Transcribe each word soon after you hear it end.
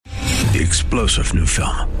the explosive new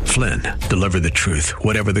film, Flynn, deliver the truth,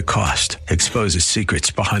 whatever the cost. Exposes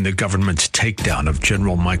secrets behind the government's takedown of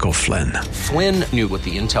General Michael Flynn. Flynn knew what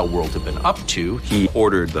the intel world had been up to. He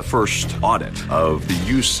ordered the first audit of the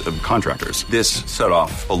use of contractors. This set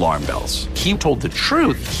off alarm bells. He told the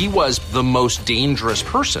truth. He was the most dangerous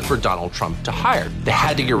person for Donald Trump to hire. They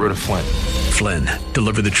had to get rid of Flynn. Flynn,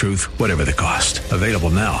 deliver the truth, whatever the cost. Available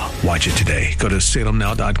now. Watch it today. Go to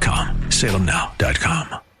salemnow.com.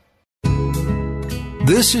 salemnow.com.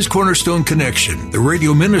 This is Cornerstone Connection, the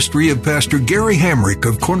radio ministry of Pastor Gary Hamrick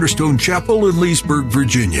of Cornerstone Chapel in Leesburg,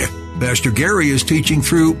 Virginia. Pastor Gary is teaching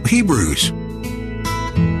through Hebrews. Real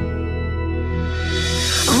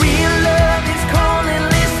love is calling,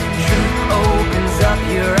 listen, truth opens up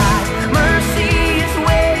your eyes. Mercy is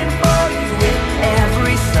waiting for you with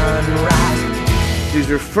every sunrise. He's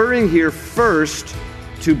referring here first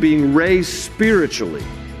to being raised spiritually.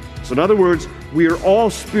 So in other words, we are all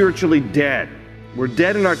spiritually dead. We're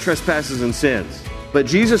dead in our trespasses and sins. But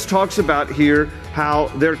Jesus talks about here how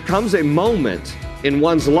there comes a moment in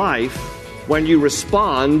one's life when you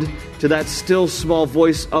respond to that still small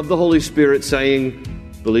voice of the Holy Spirit saying,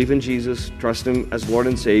 believe in Jesus, trust Him as Lord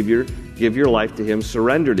and Savior, give your life to Him,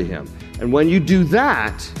 surrender to Him. And when you do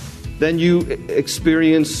that, then you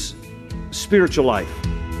experience spiritual life.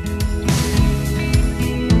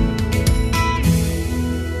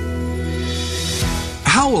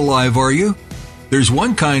 How alive are you? There's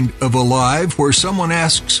one kind of alive where someone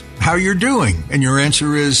asks how you're doing, and your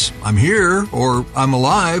answer is, I'm here, or I'm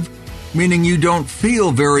alive, meaning you don't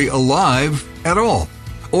feel very alive at all.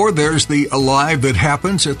 Or there's the alive that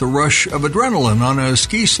happens at the rush of adrenaline on a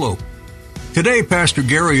ski slope. Today, Pastor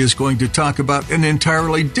Gary is going to talk about an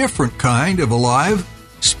entirely different kind of alive,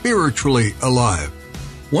 spiritually alive.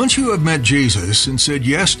 Once you have met Jesus and said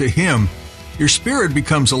yes to Him, your spirit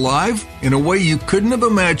becomes alive in a way you couldn't have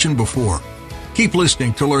imagined before. Keep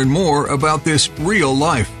listening to learn more about this real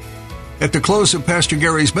life. At the close of Pastor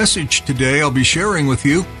Gary's message today, I'll be sharing with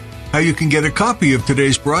you how you can get a copy of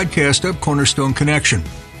today's broadcast of Cornerstone Connection.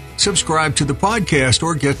 Subscribe to the podcast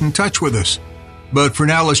or get in touch with us. But for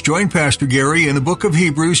now, let's join Pastor Gary in the book of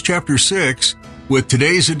Hebrews chapter 6 with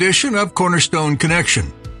today's edition of Cornerstone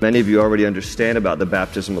Connection. Many of you already understand about the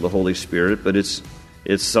baptism of the Holy Spirit, but it's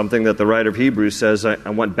something that the writer of Hebrews says, I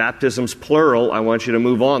want baptisms plural. I want you to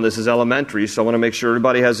move on. This is elementary, so I want to make sure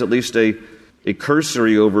everybody has at least a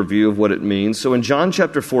cursory overview of what it means. So in John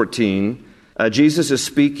chapter 14, Jesus is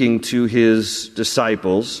speaking to His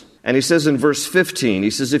disciples, and He says in verse 15, He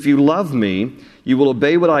says, if you love me, you will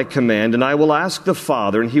obey what I command, and I will ask the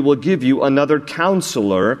Father, and He will give you another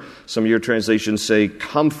counselor. Some of your translations say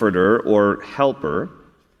comforter or helper.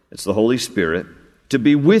 It's the Holy Spirit. To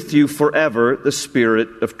be with you forever, the Spirit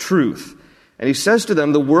of truth. And He says to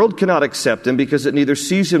them, the world cannot accept Him because it neither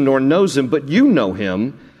sees Him nor knows Him, but you know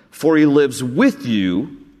Him, for He lives with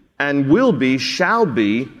you and will be, shall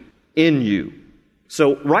be in you.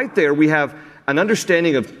 So right there we have an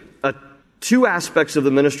understanding of two aspects of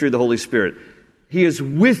the ministry of the Holy Spirit. He is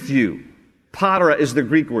with you. Para is the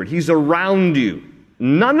Greek word. He's around you.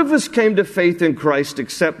 None of us came to faith in Christ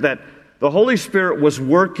except that the Holy Spirit was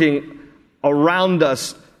working around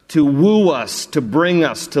us to woo us, to bring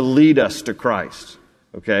us, to lead us to Christ.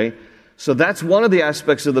 Okay? So that's one of the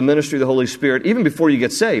aspects of the ministry of the Holy Spirit. Even before you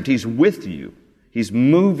get saved, He's with you. He's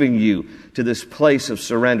moving you to this place of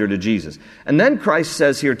surrender to Jesus. And then Christ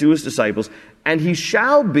says here to His disciples, and He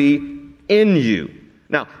shall be in you.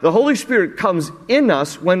 Now, the Holy Spirit comes in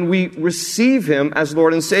us when we receive Him as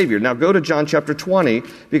Lord and Savior. Now, go to John chapter 20,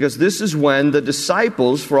 because this is when the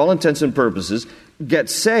disciples, for all intents and purposes, get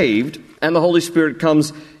saved, and the Holy Spirit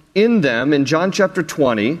comes in them in John chapter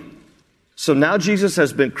 20. So now Jesus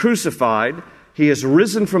has been crucified, He has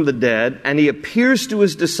risen from the dead, and He appears to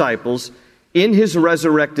His disciples in His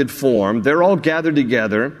resurrected form. They're all gathered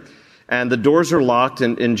together, and the doors are locked.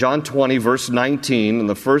 And in John 20, verse 19, on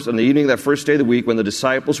the evening of that first day of the week, when the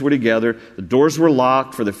disciples were together, the doors were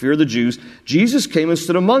locked for the fear of the Jews. Jesus came and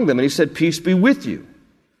stood among them, and He said, peace be with you.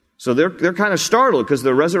 So they're kind of startled because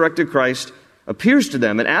the resurrected Christ appears to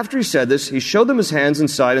them. And after He said this, He showed them His hands and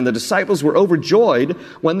side, and the disciples were overjoyed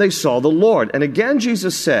when they saw the Lord. And again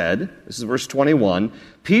Jesus said, this is verse 21,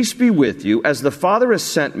 peace be with you. As the Father has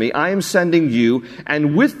sent me, I am sending you.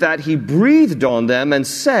 And with that He breathed on them and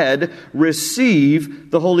said,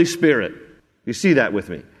 receive the Holy Spirit. You see that with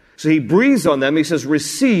me? So He breathes on them. He says,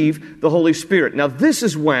 receive the Holy Spirit. Now this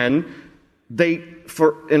is when they,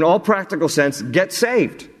 in all practical sense, get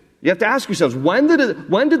saved. You have to ask yourselves, when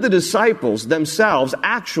did the disciples themselves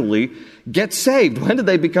actually get saved? When did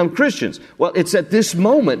they become Christians? Well, it's at this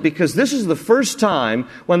moment, because this is the first time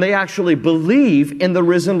when they actually believe in the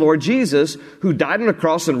risen Lord Jesus, who died on a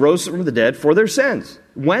cross and rose from the dead for their sins.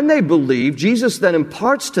 When they believe, Jesus then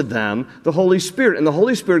imparts to them the Holy Spirit, and the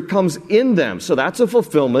Holy Spirit comes in them. So that's a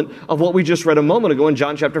fulfillment of what we just read a moment ago in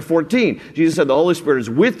John chapter 14. Jesus said the Holy Spirit is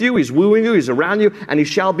with you, He's wooing you, He's around you, and He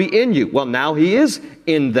shall be in you. Well, now He is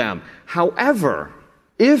in them. However,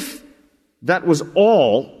 if that was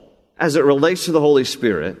all as it relates to the Holy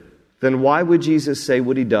Spirit, then why would Jesus say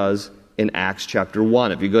what He does in Acts chapter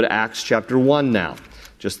 1? If you go to Acts chapter 1 now,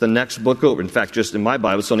 just the next book over. In fact, just in my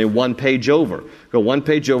Bible, it's only one page over. Go one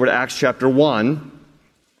page over to Acts chapter 1,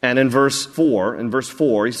 and in verse 4,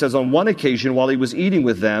 he says, on one occasion while He was eating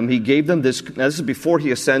with them, He gave them this, now this is before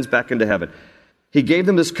He ascends back into heaven. He gave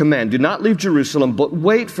them this command, do not leave Jerusalem, but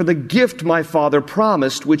wait for the gift my Father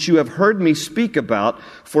promised, which you have heard me speak about.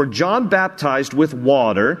 For John baptized with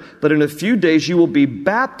water, but in a few days you will be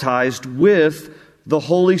baptized with the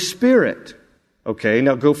Holy Spirit. Okay,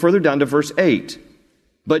 now go further down to verse 8.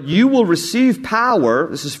 But you will receive power,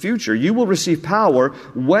 this is future, you will receive power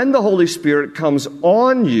when the Holy Spirit comes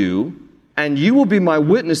on you, and you will be my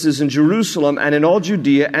witnesses in Jerusalem and in all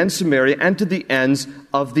Judea and Samaria and to the ends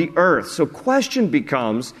of the earth. So question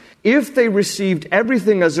becomes, if they received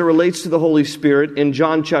everything as it relates to the Holy Spirit in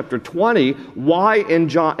John chapter 20, why in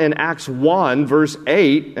Acts 1, verse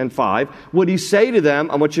 8 and 5, would He say to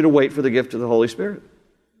them, I want you to wait for the gift of the Holy Spirit?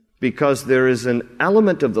 Because there is an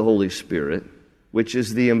element of the Holy Spirit which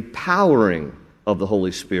is the empowering of the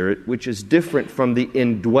Holy Spirit, which is different from the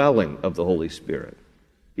indwelling of the Holy Spirit.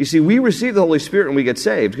 You see, we receive the Holy Spirit when we get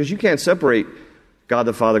saved, because you can't separate God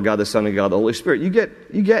the Father, God the Son, and God the Holy Spirit. You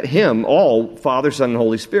get Him, all Father, Son, and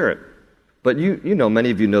Holy Spirit. But you know, many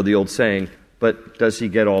of you know the old saying, but does He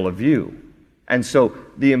get all of you? And so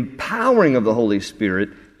the empowering of the Holy Spirit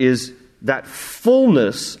is that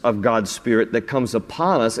fullness of God's Spirit that comes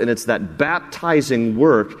upon us, and it's that baptizing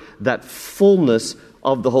work, that fullness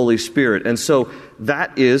of the Holy Spirit. And so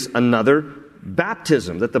that is another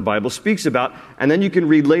baptism that the Bible speaks about. And then you can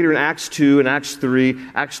read later in Acts 2 and Acts 3.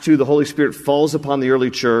 Acts 2, the Holy Spirit falls upon the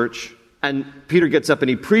early church, and Peter gets up and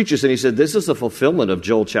he preaches, and he said, this is a fulfillment of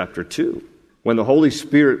Joel chapter 2, when the Holy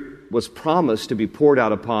Spirit was promised to be poured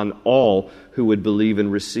out upon all who would believe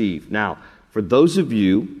and receive. Now, for those of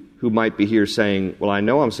you who might be here saying, well, I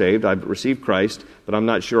know I'm saved, I've received Christ, but I'm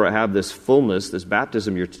not sure I have this fullness, this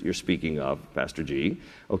baptism you're speaking of, Pastor G.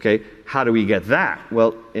 Okay, how do we get that?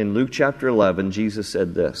 Well, in Luke chapter 11, Jesus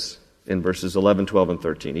said this in verses 11, 12, and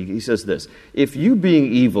 13. He says this, if you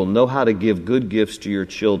being evil know how to give good gifts to your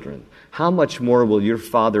children, how much more will your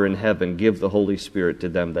Father in heaven give the Holy Spirit to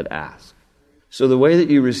them that ask? So the way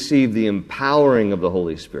that you receive the empowering of the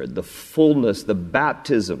Holy Spirit, the fullness, the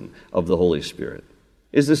baptism of the Holy Spirit,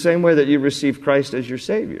 is the same way that you receive Christ as your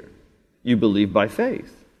Savior. You believe by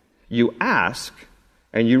faith. You ask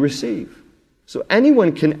and you receive. So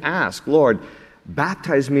anyone can ask, Lord,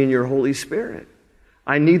 baptize me in your Holy Spirit.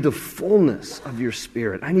 I need the fullness of your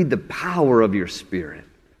Spirit. I need the power of your Spirit.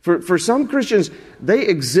 For some Christians, they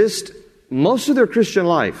exist most of their Christian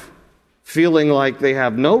life feeling like they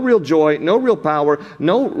have no real joy, no real power,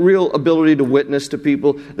 no real ability to witness to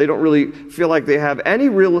people. They don't really feel like they have any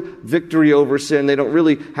real victory over sin. They don't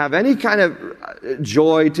really have any kind of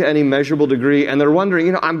joy to any measurable degree. And they're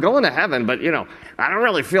wondering, I'm going to heaven, but, I don't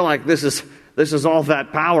really feel like this is all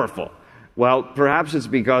that powerful. Well, perhaps it's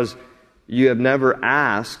because you have never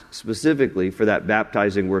asked specifically for that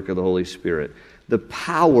baptizing work of the Holy Spirit. The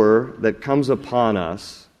power that comes upon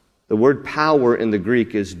us, the word power in the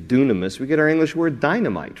Greek is dunamis. We get our English word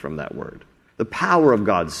dynamite from that word. The power of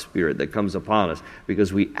God's Spirit that comes upon us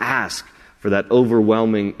because we ask for that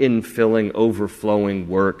overwhelming, infilling, overflowing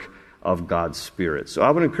work of God's Spirit. So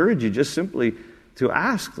I would encourage you just simply to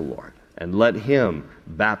ask the Lord and let Him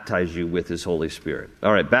baptize you with His Holy Spirit.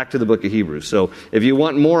 All right, back to the book of Hebrews. So if you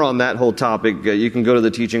want more on that whole topic, you can go to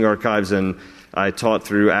the teaching archives, and I taught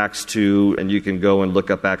through Acts 2, and you can go and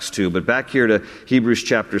look up Acts 2. But back here to Hebrews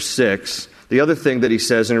chapter 6, the other thing that he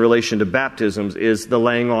says in relation to baptisms is the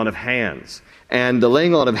laying on of hands. And the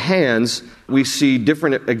laying on of hands, we see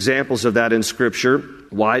different examples of that in Scripture.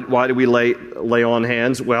 Why do we lay on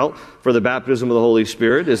hands? Well, for the baptism of the Holy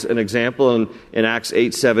Spirit is an example in Acts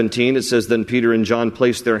 8:17. It says, then Peter and John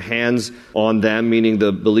placed their hands on them, meaning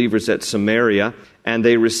the believers at Samaria, and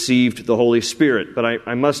they received the Holy Spirit. But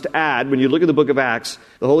I must add, when you look at the book of Acts,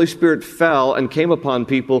 the Holy Spirit fell and came upon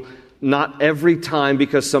people not every time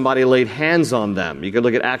because somebody laid hands on them. You could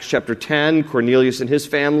look at Acts chapter 10, Cornelius and his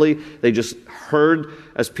family. They just heard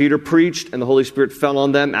as Peter preached and the Holy Spirit fell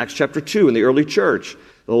on them. Acts chapter 2 in the early church,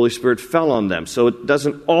 the Holy Spirit fell on them. So it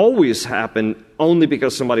doesn't always happen only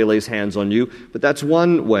because somebody lays hands on you, but that's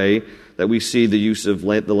one way that we see the use of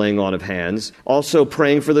the laying on of hands. Also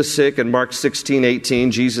praying for the sick. In Mark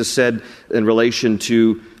 16:18, Jesus said in relation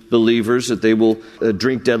to believers that they will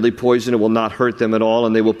drink deadly poison, it will not hurt them at all,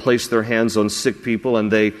 and they will place their hands on sick people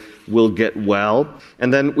and they will get well.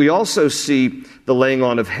 And then we also see the laying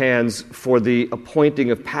on of hands for the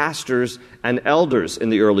appointing of pastors and elders in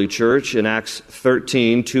the early church. In Acts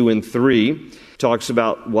 13:2 and 3, talks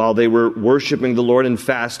about while they were worshiping the Lord and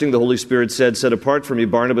fasting, the Holy Spirit said, "Set apart for me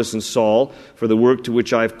Barnabas and Saul for the work to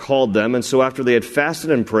which I have called them." And so after they had fasted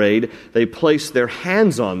and prayed, they placed their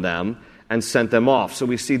hands on them and sent them off. So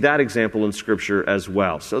we see that example in Scripture as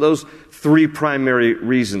well. So those three primary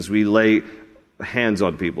reasons we lay hands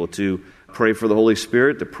on people: to pray for the Holy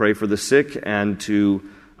Spirit, to pray for the sick, and to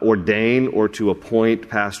ordain or to appoint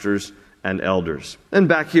pastors and elders. And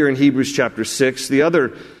back here in Hebrews chapter 6, the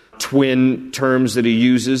other twin terms that he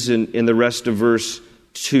uses in the rest of verse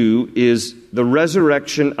 2 is the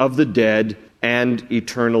resurrection of the dead and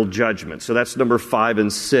eternal judgment. So that's number 5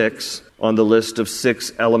 and 6 on the list of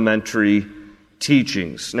 6 elementary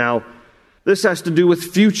teachings. Now, this has to do with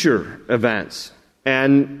future events.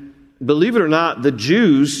 And believe it or not, the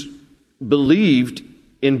Jews believed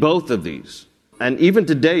in both of these. And even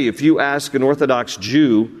today, if you ask an Orthodox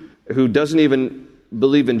Jew who doesn't even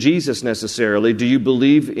believe in Jesus necessarily, do you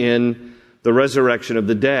believe in the resurrection of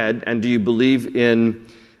the dead, and do you believe in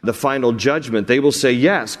the final judgment? They will say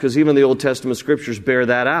yes, because even the Old Testament scriptures bear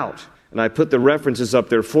that out. And I put the references up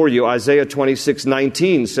there for you. Isaiah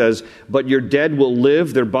 26:19 says, "But your dead will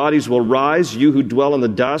live, their bodies will rise. You who dwell in the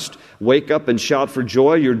dust, wake up and shout for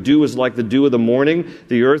joy. Your dew is like the dew of the morning.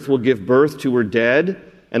 The earth will give birth to her dead."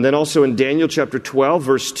 And then also in Daniel chapter 12,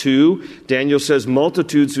 verse 2, Daniel says,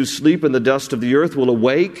 "Multitudes who sleep in the dust of the earth will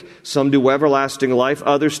awake, some to everlasting life,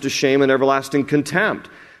 others to shame and everlasting contempt."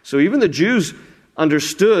 So even the Jews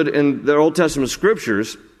understood in their Old Testament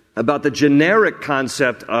scriptures about the generic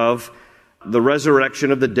concept of the resurrection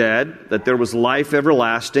of the dead, that there was life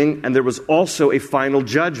everlasting, and there was also a final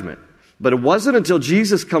judgment. But it wasn't until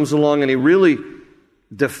Jesus comes along and he really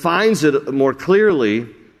defines it more clearly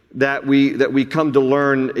that we come to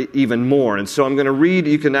learn even more. And so I'm going to read,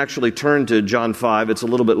 you can actually turn to John 5, it's a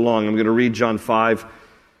little bit long. I'm going to read John 5,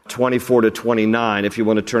 24 to 29, if you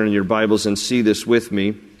want to turn in your Bibles and see this with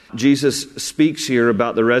me. Jesus speaks here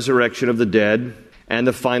about the resurrection of the dead and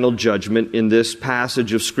the final judgment in this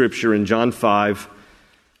passage of Scripture in John 5,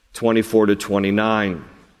 24 to 29.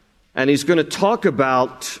 And he's going to talk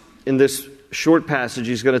about, in this short passage,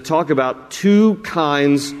 he's going to talk about 2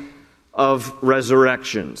 kinds of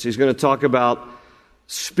resurrections. He's going to talk about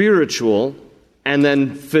spiritual and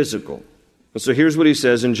then physical. And so here's what he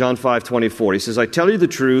says in John 5:24. He says, "I tell you the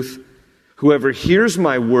truth, whoever hears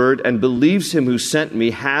my word and believes him who sent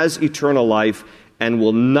me has eternal life and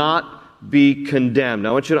will not be condemned." Now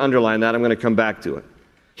I want you to underline that. I'm going to come back to it.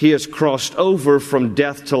 He has crossed over from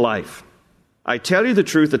death to life. I tell you the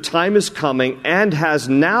truth, the time is coming and has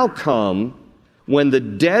now come when the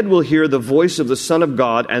dead will hear the voice of the Son of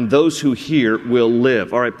God, and those who hear will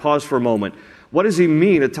live. All right, pause for a moment. What does he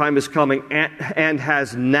mean, a time is coming and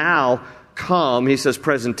has now come? He says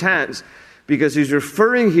present tense, because he's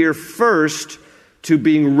referring here first to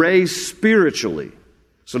being raised spiritually.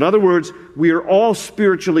 So in other words, we are all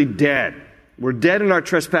spiritually dead. We're dead in our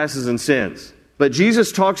trespasses and sins. But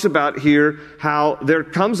Jesus talks about here how there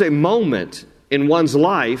comes a moment in one's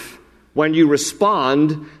life when you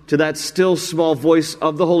respond to that still small voice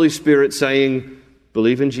of the Holy Spirit saying,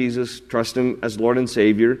 believe in Jesus, trust Him as Lord and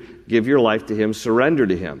Savior, give your life to Him, surrender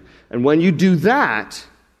to Him. And when you do that,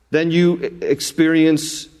 then you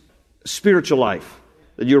experience spiritual life.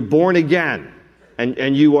 That you're born again,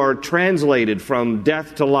 and you are translated from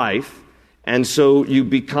death to life, and so you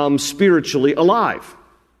become spiritually alive.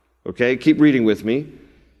 Okay, keep reading with me.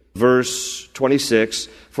 Verse 26,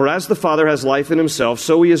 "For as the Father has life in Himself,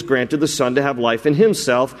 so He has granted the Son to have life in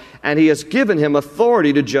Himself, and He has given Him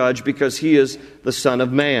authority to judge because He is the Son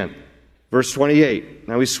of Man." Verse 28,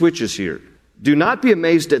 now he switches here. "Do not be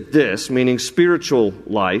amazed at this," meaning spiritual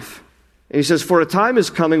life. And he says, "For a time is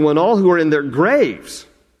coming when all who are in their graves,"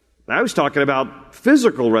 now he's talking about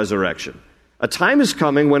physical resurrection. "A time is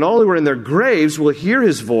coming when all who are in their graves will hear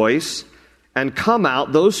His voice and come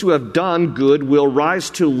out. Those who have done good will rise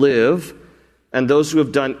to live, and those who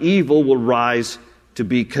have done evil will rise to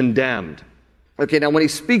be condemned." Okay, now when he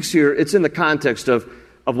speaks here, it's in the context of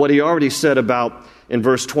what he already said about in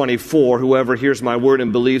verse 24, whoever hears my word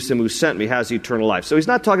and believes him who sent me has eternal life. So he's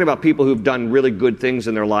not talking about people who've done really good things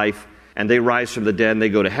in their life and they rise from the dead and they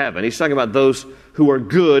go to heaven. He's talking about those who are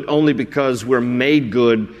good only because we're made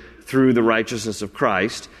good through the righteousness of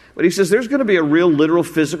Christ. But he says there's going to be a real, literal,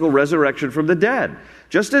 physical resurrection from the dead.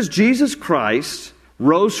 Just as Jesus Christ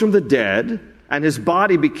rose from the dead and his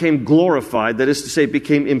body became glorified, that is to say,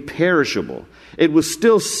 became imperishable. It was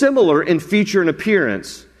still similar in feature and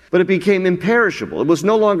appearance, but it became imperishable. It was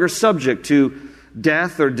no longer subject to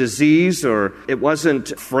death or disease, or it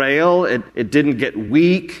wasn't frail, it didn't get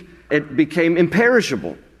weak. It became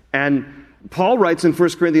imperishable. And Paul writes in 1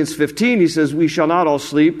 Corinthians 15, he says, we shall not all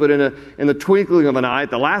sleep, but in the twinkling of an eye, at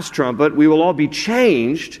the last trumpet, we will all be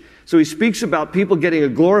changed. So he speaks about people getting a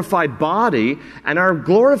glorified body, and our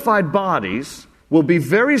glorified bodies will be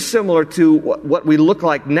very similar to what we look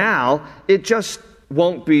like now. It just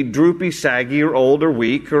won't be droopy, saggy, or old, or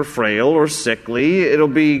weak, or frail, or sickly. It'll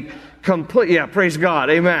be complete. Yeah, praise God.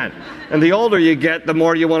 Amen. And the older you get, the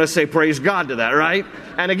more you want to say praise God to that, right?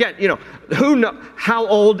 And again, who know how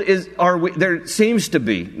old are we? There seems to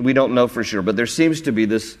be, we don't know for sure, but there seems to be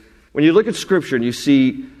this, when you look at Scripture and you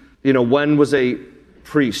see, when was a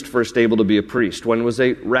priest first able to be a priest? When was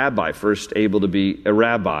a rabbi first able to be a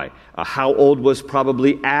rabbi? How old was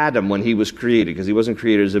probably Adam when he was created? Because he wasn't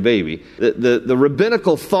created as a baby. The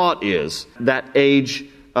rabbinical thought is that age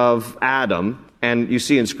of Adam, and you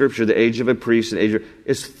see in Scripture the age of a priest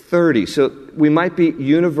is 30. So we might be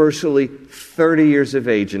universally 30 years of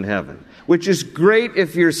age in heaven, which is great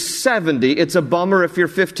if you're 70. It's a bummer if you're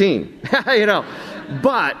 15.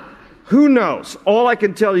 But who knows? All I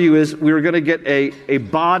can tell you is we're going to get a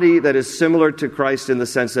body that is similar to Christ in the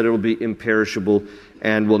sense that it will be imperishable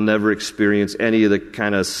and will never experience any of the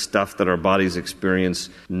kind of stuff that our bodies experience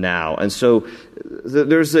now. And so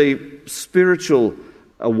there's a spiritual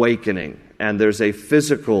awakening and there's a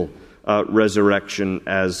physical resurrection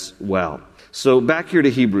as well. So back here to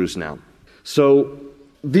Hebrews now. So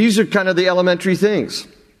these are kind of the elementary things.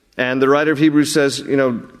 And the writer of Hebrews says,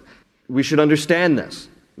 we should understand this,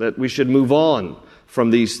 that we should move on from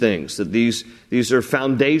these things, that these are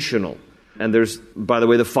foundational. And there's, by the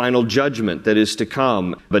way, the final judgment that is to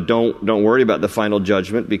come. But don't worry about the final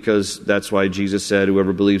judgment, because that's why Jesus said,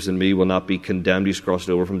 whoever believes in me will not be condemned. He's crossed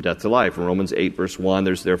over from death to life. In Romans 8, verse 1,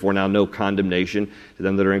 there's therefore now no condemnation to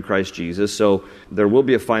them that are in Christ Jesus. So there will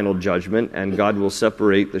be a final judgment, and God will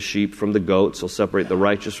separate the sheep from the goats. He'll separate the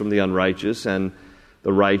righteous from the unrighteous, and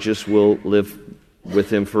the righteous will live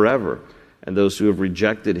with him forever. And those who have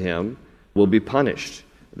rejected him will be punished.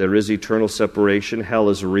 There is eternal separation. Hell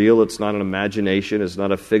is real. It's not an imagination. It's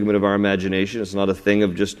not a figment of our imagination. It's not a thing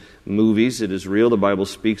of just movies. It is real. The Bible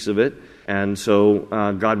speaks of it. And so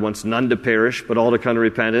God wants none to perish, but all to come to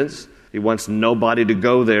repentance. He wants nobody to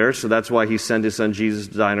go there. So that's why he sent his son Jesus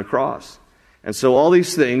to die on a cross. And so all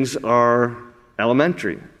these things are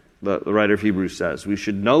elementary, the writer of Hebrews says. We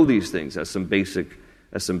should know these things as some basic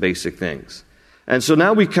things. And so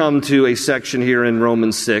now we come to a section here in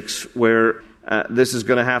Romans 6 where this is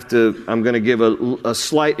going to I'm going to give a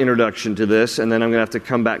slight introduction to this, and then I'm going to have to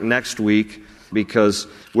come back next week because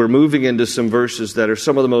we're moving into some verses that are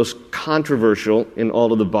some of the most controversial in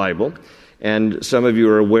all of the Bible. And some of you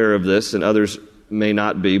are aware of this, and others may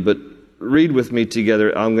not be, but read with me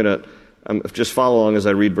together. Just follow along as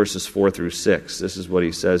I read verses 4 through 6. This is what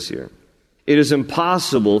he says here. It is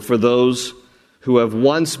impossible for those who have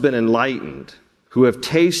once been enlightened, who have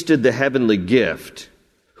tasted the heavenly gift,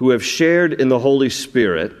 who have shared in the Holy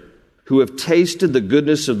Spirit, who have tasted the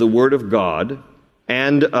goodness of the Word of God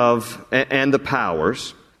and the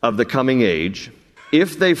powers of the coming age,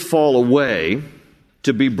 if they fall away,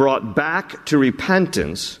 to be brought back to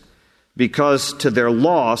repentance, because to their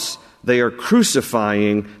loss they are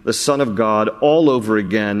crucifying the Son of God all over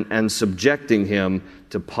again and subjecting him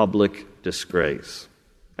to public disgrace.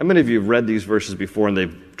 How many of you have read these verses before and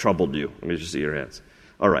they've troubled you? Let me just see your hands.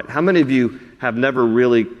 All right. How many of you have never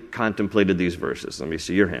really contemplated these verses? Let me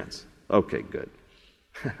see your hands. Okay, good.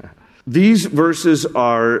 These verses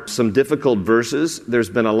are some difficult verses. There's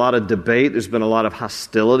been a lot of debate. There's been a lot of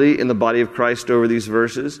hostility in the body of Christ over these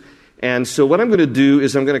verses. And so what I'm going to do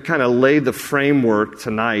is I'm going to kind of lay the framework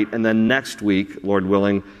tonight, and then next week, Lord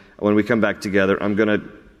willing, when we come back together, I'm going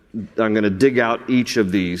to dig out each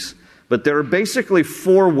of these. But there are basically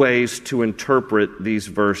 4 ways to interpret these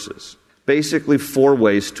verses. Basically 4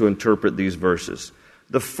 ways to interpret these verses.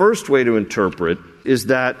 The first way to interpret is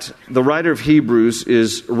that the writer of Hebrews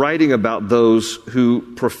is writing about those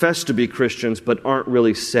who profess to be Christians but aren't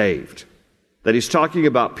really saved. That he's talking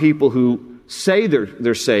about people who say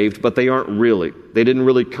they're saved, but they aren't really. They didn't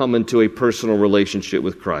really come into a personal relationship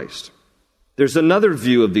with Christ. There's another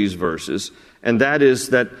view of these verses, and that is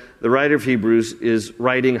that the writer of Hebrews is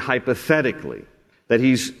writing hypothetically, that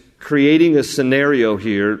he's creating a scenario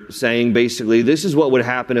here saying basically this is what would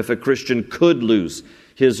happen if a Christian could lose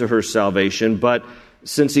his or her salvation, but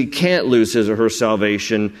since he can't lose his or her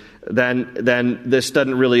salvation, then this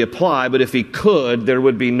doesn't really apply, but if he could, there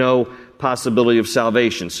would be no possibility of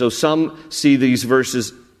salvation. So some see these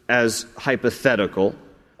verses as hypothetical.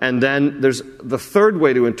 And then there's the third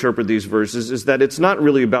way to interpret these verses is that it's not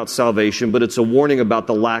really about salvation, but it's a warning about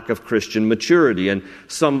the lack of Christian maturity. And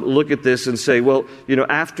some look at this and say, well,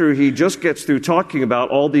 after he just gets through talking about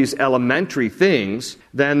all these elementary things,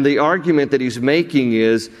 then the argument that he's making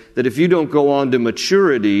is that if you don't go on to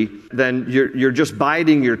maturity, then you're just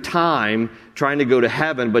biding your time trying to go to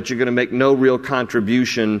heaven, but you're going to make no real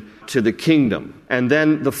contribution to the kingdom. And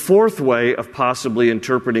then the fourth way of possibly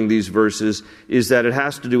interpreting these verses is that it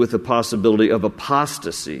has to do with the possibility of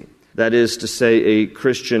apostasy. That is to say, a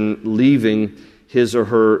Christian leaving his or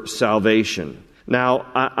her salvation. Now,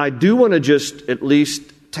 I do want to just at least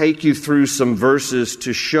take you through some verses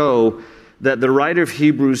to show that the writer of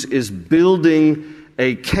Hebrews is building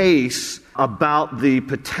a case about the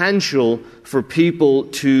potential for people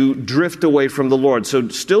to drift away from the Lord. So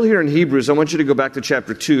still here in Hebrews, I want you to go back to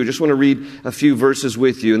chapter 2. I just want to read a few verses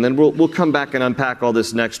with you, and then we'll come back and unpack all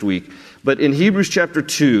this next week. But in Hebrews chapter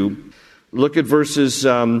 2, look at verses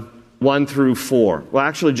 1 through 4. Well,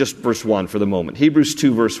 actually just verse 1 for the moment. Hebrews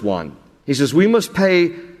 2, verse 1. He says, "We must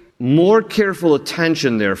pay more careful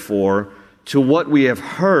attention, therefore, to what we have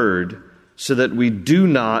heard, so that we do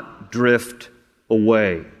not drift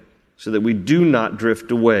away." So that we do not drift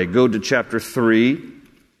away. Go to chapter 3,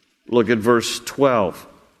 look at verse 12.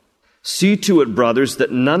 "See to it, brothers,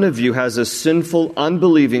 that none of you has a sinful,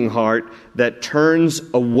 unbelieving heart that turns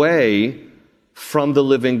away from the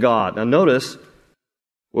living God." Now notice,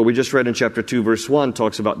 what we just read in chapter 2, verse 1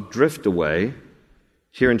 talks about drift away.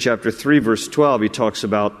 Here in chapter 3, verse 12, he talks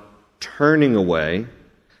about turning away.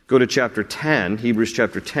 Go to chapter 10, Hebrews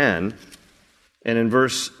chapter 10, and in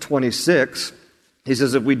verse 26, he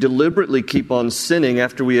says, "If we deliberately keep on sinning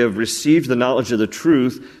after we have received the knowledge of the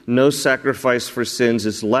truth, no sacrifice for sins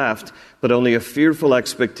is left, but only a fearful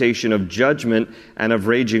expectation of judgment and of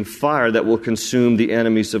raging fire that will consume the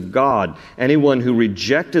enemies of God. Anyone who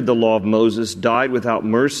rejected the law of Moses died without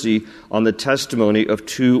mercy on the testimony of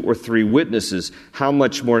 2 or 3 witnesses. How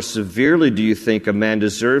much more severely do you think a man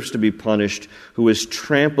deserves to be punished who has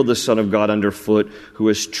trampled the Son of God underfoot, who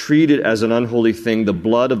has treated as an unholy thing the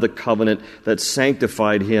blood of the covenant that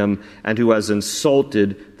sanctified him, and who has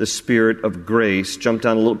insulted the Spirit of grace?" Jump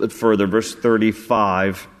down a little bit further, verse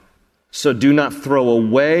 35. "So do not throw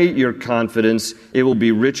away your confidence. It will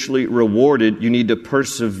be richly rewarded. You need to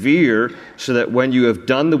persevere so that when you have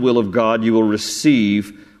done the will of God, you will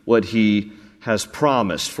receive what he has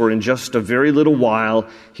promised. For in just a very little while,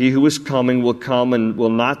 he who is coming will come and will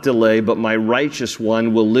not delay, but my righteous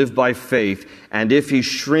one will live by faith. And if he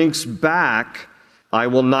shrinks back, I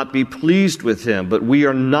will not be pleased with him. But we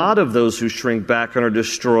are not of those who shrink back and are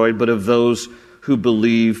destroyed, but of those who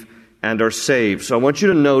believe and are saved." So I want you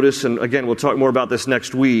to notice, and again, we'll talk more about this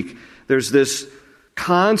next week, there's this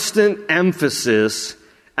constant emphasis,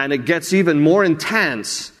 and it gets even more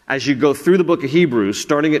intense as you go through the book of Hebrews,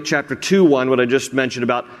 starting at chapter 2:1, what I just mentioned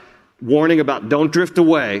about warning about don't drift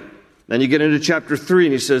away. Then you get into chapter 3,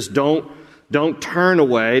 and he says don't turn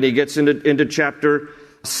away. And he gets into chapter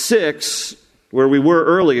 6, where we were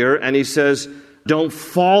earlier, and he says don't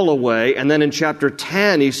fall away. And then in chapter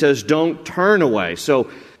 10, he says don't turn away. So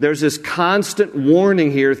there's this constant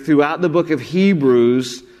warning here throughout the book of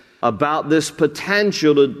Hebrews about this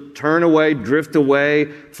potential to turn away, drift away,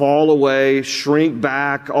 fall away, shrink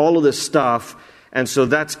back, all of this stuff. And so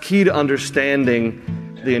that's key to understanding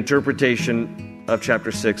the interpretation of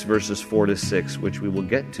chapter 6, verses 4 to 6, which we will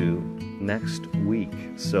get to next week.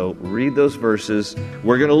 So read those verses.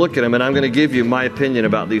 We're going to look at them, and I'm going to give you my opinion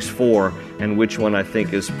about these 4 and which one I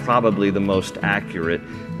think is probably the most accurate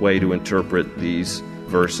way to interpret these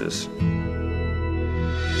verses.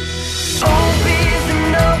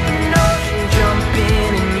 Open ocean, jump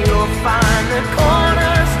in and you'll find the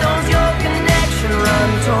cornerstone's your connection. Run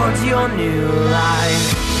towards your new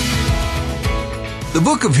life. The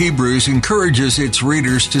book of Hebrews encourages its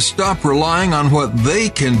readers to stop relying on what they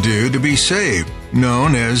can do to be saved,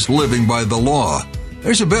 known as living by the law.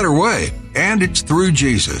 There's a better way, and it's through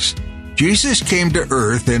Jesus. Jesus came to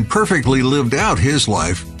earth and perfectly lived out his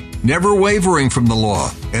life, never wavering from the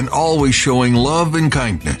law and always showing love and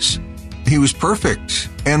kindness. He was perfect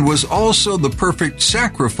and was also the perfect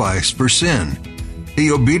sacrifice for sin.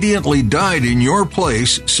 He obediently died in your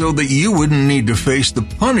place so that you wouldn't need to face the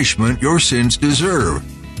punishment your sins deserve.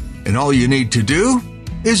 And all you need to do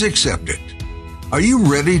is accept it. Are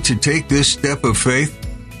you ready to take this step of faith?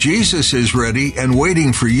 Jesus is ready and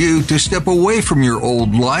waiting for you to step away from your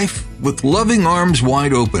old life with loving arms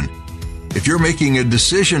wide open. If you're making a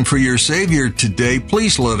decision for your Savior today,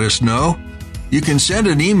 please let us know. You can send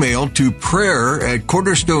an email to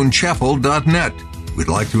prayer@cornerstonechapel.net. We'd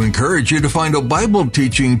like to encourage you to find a Bible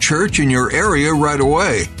teaching church in your area right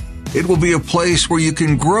away. It will be a place where you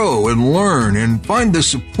can grow and learn and find the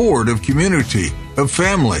support of community, of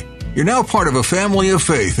family. You're now part of a family of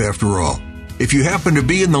faith, after all. If you happen to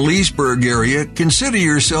be in the Leesburg area, consider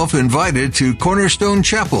yourself invited to Cornerstone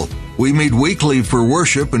Chapel. We meet weekly for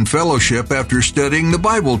worship and fellowship after studying the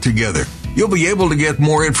Bible together. You'll be able to get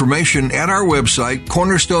more information at our website,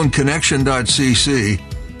 cornerstoneconnection.cc.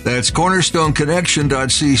 That's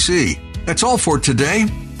cornerstoneconnection.cc. That's all for today.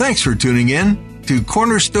 Thanks for tuning in to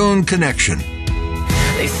Cornerstone Connection.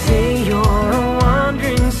 They say you're a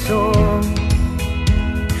wandering soul,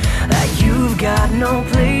 that you've got no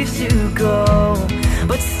place to go,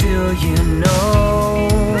 but still you know,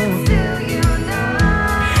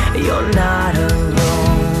 you're not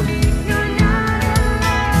alone.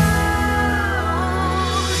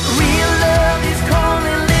 Real love is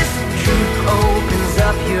calling, listen, truth opens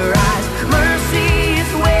up your eyes. Mercy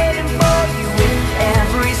is waiting for you with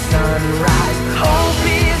every sunrise. Hope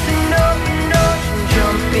is an open ocean,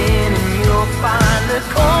 jump in and you'll find the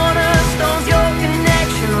cornerstones, your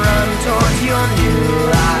connection, run towards your new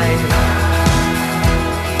life.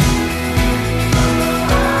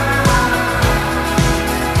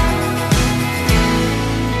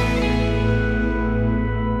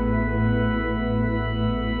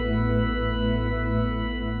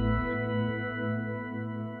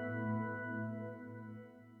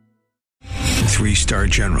 3-star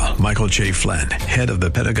General Michael J. Flynn, head of the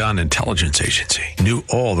Pentagon Intelligence Agency, knew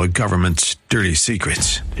all the government's dirty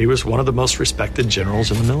secrets. He was one of the most respected generals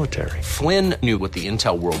in the military. Flynn knew what the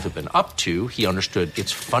intel world had been up to. He understood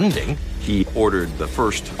its funding. He ordered the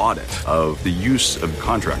first audit of the use of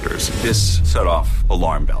contractors. This set off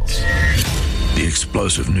alarm bells. The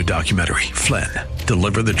explosive new documentary, Flynn,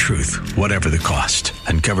 Deliver the Truth, Whatever the Cost,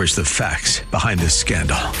 uncovers the facts behind this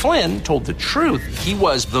scandal. Flynn told the truth. He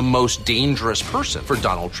was the most dangerous person for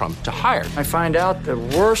Donald Trump to hire. I find out the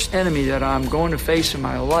worst enemy that I'm going to face in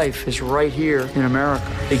my life is right here in America.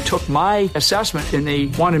 They took my assessment and they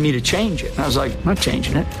wanted me to change it. And I was like, I'm not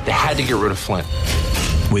changing it. They had to get rid of Flynn.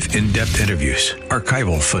 With in-depth interviews,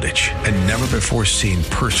 archival footage, and never-before-seen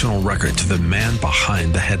personal records of the man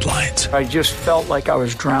behind the headlines. I just felt like I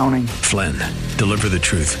was drowning. Flynn, Deliver the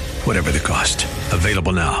Truth, Whatever the Cost.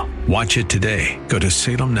 Available now. Watch it today. Go to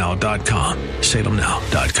salemnow.com.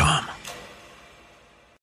 salemnow.com.